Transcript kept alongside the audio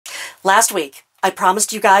Last week, I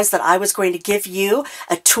promised you guys that I was going to give you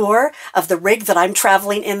a tour of the rig that I'm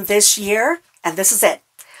traveling in this year, and this is it.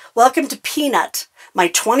 Welcome to Peanut, my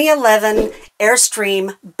 2011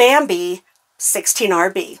 AIRSTREAM Bambi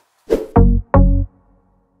 16RB.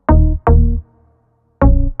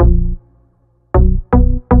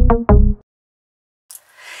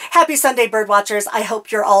 Happy Sunday, bird watchers. I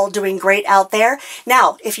hope you're all doing great out there.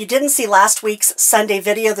 Now, if you didn't see last week's Sunday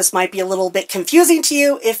video, this might be a little bit confusing to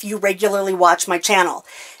you if you regularly watch my channel.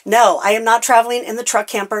 No, I am not traveling in the truck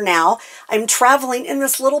camper now. I'm traveling in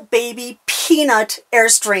this little baby Peanut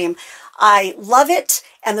AIRSTREAM. I love it,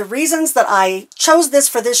 and the reasons that I chose this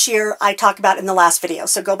for this year I talk about in the last video,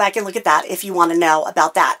 so go back and look at that if you want to know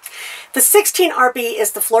about that. The 16RB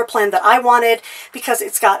is the floor plan that I wanted because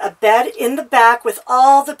it's got a bed in the back with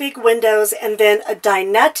all the big windows and then a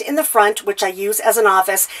dinette in the front, which I use as an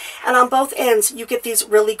office, and on both ends you get these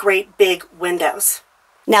really great big windows.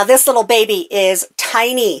 Now this little baby is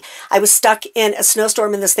tiny. I was stuck in a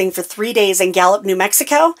snowstorm in this thing for 3 days in Gallup, New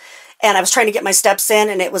Mexico. And I was trying to get my steps in,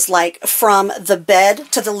 and it was like from the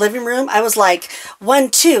bed to the living room, I was like, 1,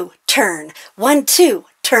 2, turn, 1, 2,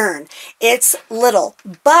 turn. It's little,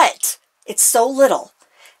 but it's so little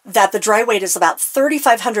that the dry weight is about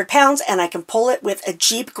 3,500 pounds, and I can pull it with a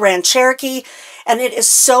Jeep Grand Cherokee, and it is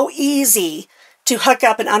so easy to hook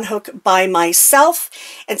up and unhook by myself.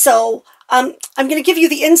 And so I'm going to give you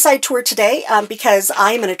the inside tour today because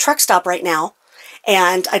I'm in a truck stop right now.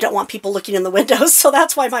 And I don't want people looking in the windows, so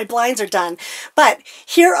that's why my blinds are done. But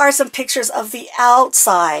here are some pictures of the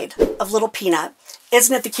outside of little Peanut.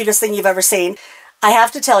 Isn't it the cutest thing you've ever seen? I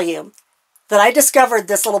have to tell you that I discovered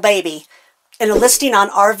this little baby in a listing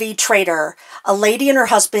on RV Trader. A lady and her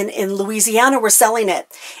husband in Louisiana were selling it.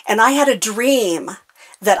 And I had a dream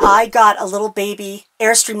that I got a little baby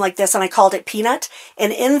AIRSTREAM like this, and I called it Peanut.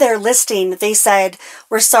 And in their listing, they said,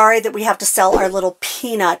 we're sorry that we have to sell our little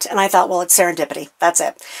Peanut. And I thought, well, it's serendipity. That's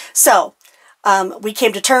it. So we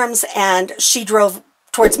came to terms, and she drove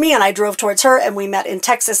towards me, and I drove towards her, and we met in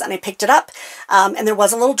Texas, and I picked it up. And there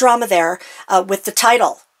was a little drama there with the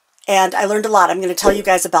title. And I learned a lot. I'm going to tell you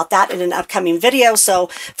guys about that in an upcoming video. So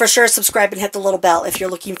for sure, subscribe and hit the little bell if you're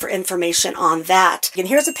looking for information on that. And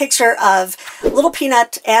here's a picture of little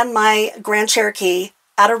Peanut and my Grand Cherokee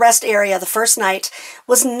at a rest area the first night.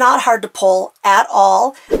 Was not hard to pull at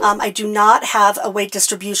all. I do not have a weight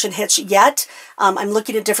distribution hitch yet. I'm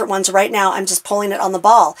looking at different ones right now. I'm just pulling it on the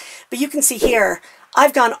ball. But you can see here,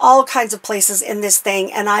 I've gone all kinds of places in this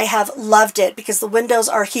thing, and I have loved it because the windows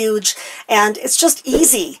are huge and it's just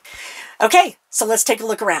easy. Okay, so let's take a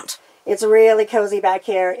look around. It's really cozy back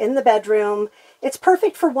here in the bedroom. It's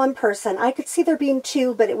perfect for one person. I could see there being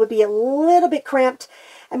two, but it would be a little bit cramped.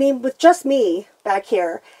 I mean, with just me back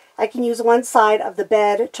here, I can use one side of the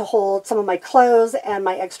bed to hold some of my clothes and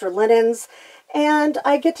my extra linens, and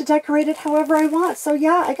I get to decorate it however I want. So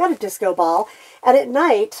yeah, I got a disco ball, and at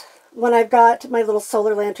night, when I've got my little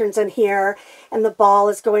solar lanterns in here and the ball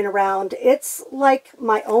is going around, it's like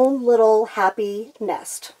my own little happy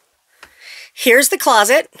nest. Here's the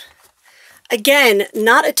closet. Again,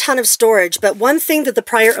 not a ton of storage, but one thing that the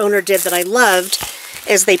prior owner did that I loved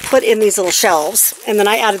is they put in these little shelves, and then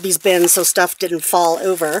I added these bins so stuff didn't fall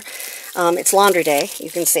over. It's laundry day, you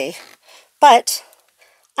can see. But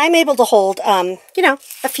I'm able to hold, you know,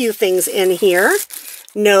 a few things in here.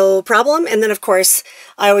 No problem. And then, of course,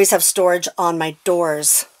 I always have storage on my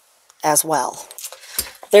doors as well.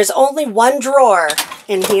 There's only one drawer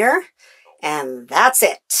in here, and that's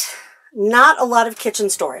it. Not a lot of kitchen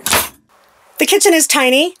storage. The kitchen is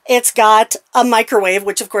tiny. It's got a microwave,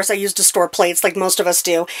 which of course I use to store plates like most of us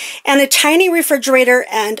do, and a tiny refrigerator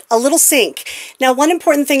and a little sink. Now, one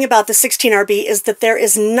important thing about the 16RB is that there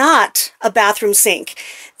is not a bathroom sink.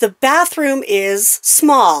 The bathroom is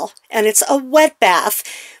small, and it's a wet bath.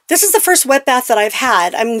 This is the first wet bath that I've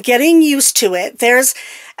had. I'm getting used to it. There's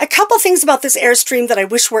a couple things about this AIRSTREAM that I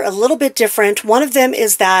wish were a little bit different. One of them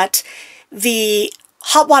is that the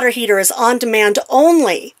hot water heater is on demand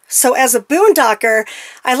only. So as a boondocker,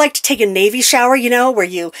 I like to take a Navy shower, you know, where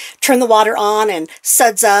you turn the water on and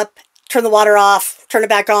suds up, turn the water off, turn it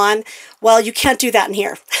back on. Well, you can't do that in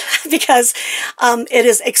here because it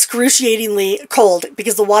is excruciatingly cold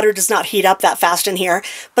because the water does not heat up that fast in here,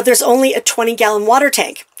 but there's only a 20-gallon water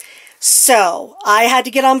tank. So I had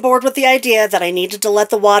to get on board with the idea that I needed to let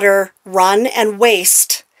the water run and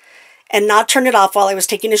waste and not turn it off while I was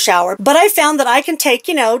taking a shower. But I found that I can take,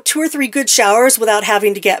 you know, 2 or 3 good showers without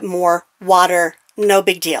having to get more water. No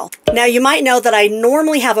big deal. Now, you might know that I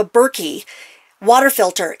normally have a Berkey water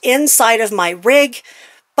filter inside of my rig,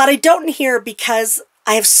 but I don't in here because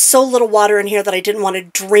I have so little water in here that I didn't want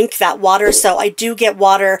to drink that water, so I do get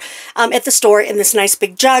water at the store in this nice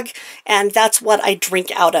big jug, and that's what I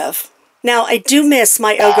drink out of. Now, I do miss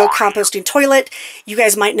my OGO composting toilet. You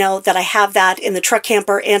guys might know that I have that in the truck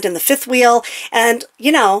camper and in the fifth wheel. And,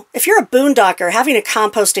 you know, if you're a boondocker, having a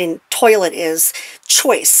composting toilet is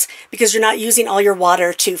choice because you're not using all your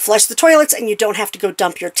water to flush the toilets and you don't have to go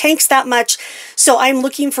dump your tanks that much. So I'm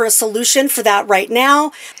looking for a solution for that right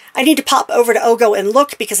now. I need to pop over to OGO and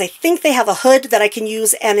look because I think they have a hood that I can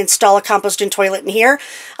use and install a composting toilet in here.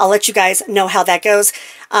 I'll let you guys know how that goes.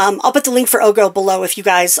 I'll put the link for OGO below if you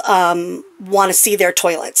guys want to see their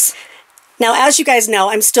toilets. Now, as you guys know,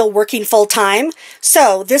 I'm still working full-time,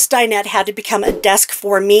 so this dinette had to become a desk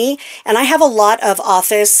for me, and I have a lot of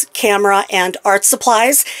office, camera, and art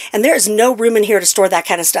supplies, and there is no room in here to store that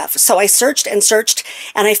kind of stuff. So I searched and searched,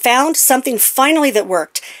 and I found something finally that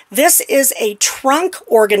worked. This is a trunk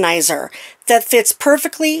organizer that fits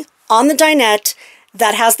perfectly on the dinette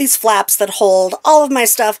that has these flaps that hold all of my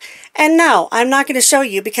stuff, and no, I'm not going to show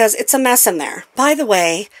you because it's a mess in there. By the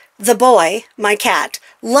way, the boy, my cat,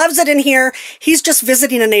 loves it in here. He's just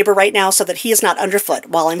visiting a neighbor right now so that he is not underfoot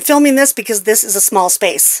while I'm filming this because this is a small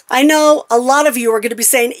space. I know a lot of you are going to be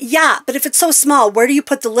saying, yeah, but if it's so small, where do you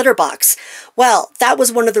put the litter box? Well, that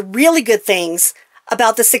was one of the really good things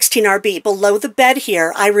about the 16RB. Below the bed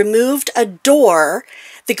here, I removed a door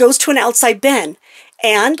that goes to an outside bin.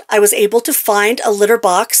 And I was able to find a litter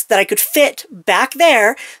box that I could fit back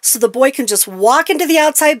there so the boy can just walk into the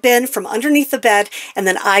outside bin from underneath the bed and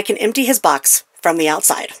then I can empty his box from the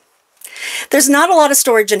outside. There's not a lot of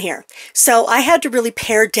storage in here, so I had to really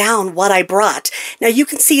pare down what I brought. Now you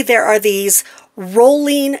can see there are these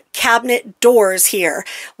rolling cabinet doors here.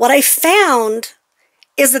 What I found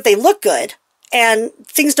is that they look good and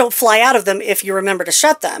things don't fly out of them if you remember to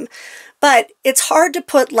shut them. But it's hard to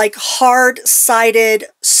put like hard-sided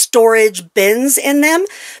storage bins in them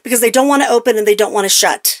because they don't want to open and they don't want to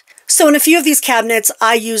shut. So in a few of these cabinets,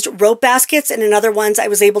 I used rope baskets, and in other ones, I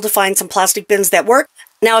was able to find some plastic bins that work.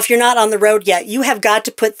 Now, if you're not on the road yet, you have got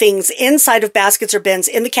to put things inside of baskets or bins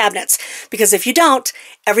in the cabinets, because if you don't,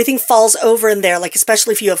 everything falls over in there, like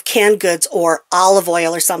especially if you have canned goods or olive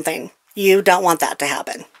oil or something. You don't want that to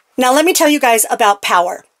happen. Now, let me tell you guys about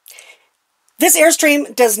power. This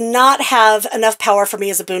Airstream does not have enough power for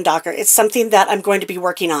me as a boondocker. It's something that I'm going to be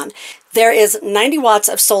working on. There is 90 watts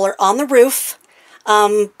of solar on the roof,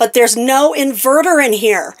 but there's no inverter in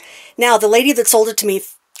here. Now, the lady that sold it to me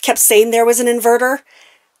kept saying there was an inverter,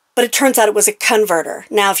 but it turns out it was a converter.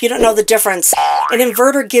 Now, if you don't know the difference, an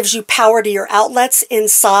inverter gives you power to your outlets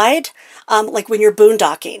inside, like when you're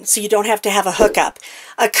boondocking, so you don't have to have a hookup.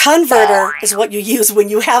 A converter is what you use when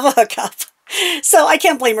you have a hookup. So I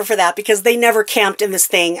can't blame her for that because they never camped in this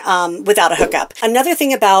thing without a hookup. Another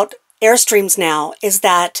thing about Airstreams now is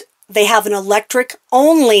that they have an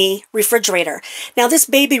electric-only refrigerator. Now, this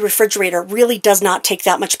baby refrigerator really does not take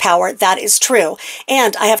that much power. That is true.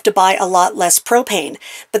 And I have to buy a lot less propane.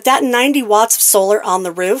 But that 90 watts of solar on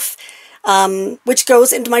the roof, which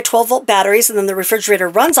goes into my 12-volt batteries, and then the refrigerator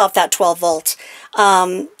runs off that 12-volt,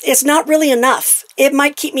 it's not really enough. It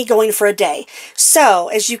might keep me going for a day. So,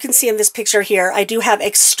 as you can see in this picture here, I do have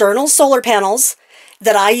external solar panels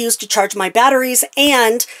that I use to charge my batteries,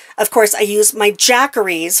 and of course I use my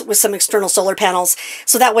Jackeries with some external solar panels,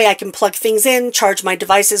 so that way I can plug things in, charge my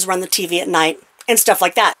devices, run the TV at night, and stuff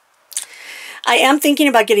like that. I am thinking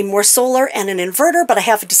about getting more solar and an inverter, but I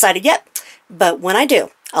haven't decided yet. But when I do,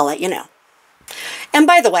 I'll let you know. And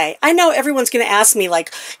by the way, I know everyone's going to ask me,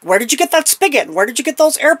 like, where did you get that spigot? Where did you get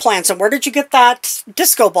those air plants? And where did you get that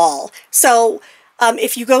disco ball? So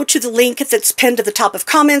if you go to the link that's pinned to the top of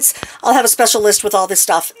comments, I'll have a special list with all this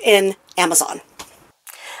stuff in Amazon.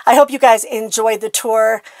 I hope you guys enjoyed the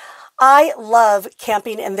tour. I love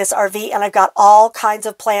camping in this RV, and I've got all kinds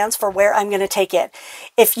of plans for where I'm going to take it.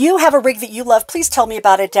 If you have a rig that you love, please tell me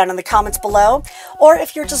about it down in the comments below. Or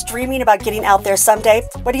if you're just dreaming about getting out there someday,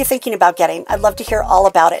 what are you thinking about getting? I'd love to hear all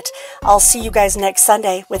about it. I'll see you guys next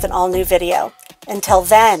Sunday with an all-new video. Until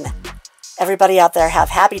then, everybody out there have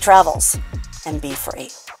happy travels and be free.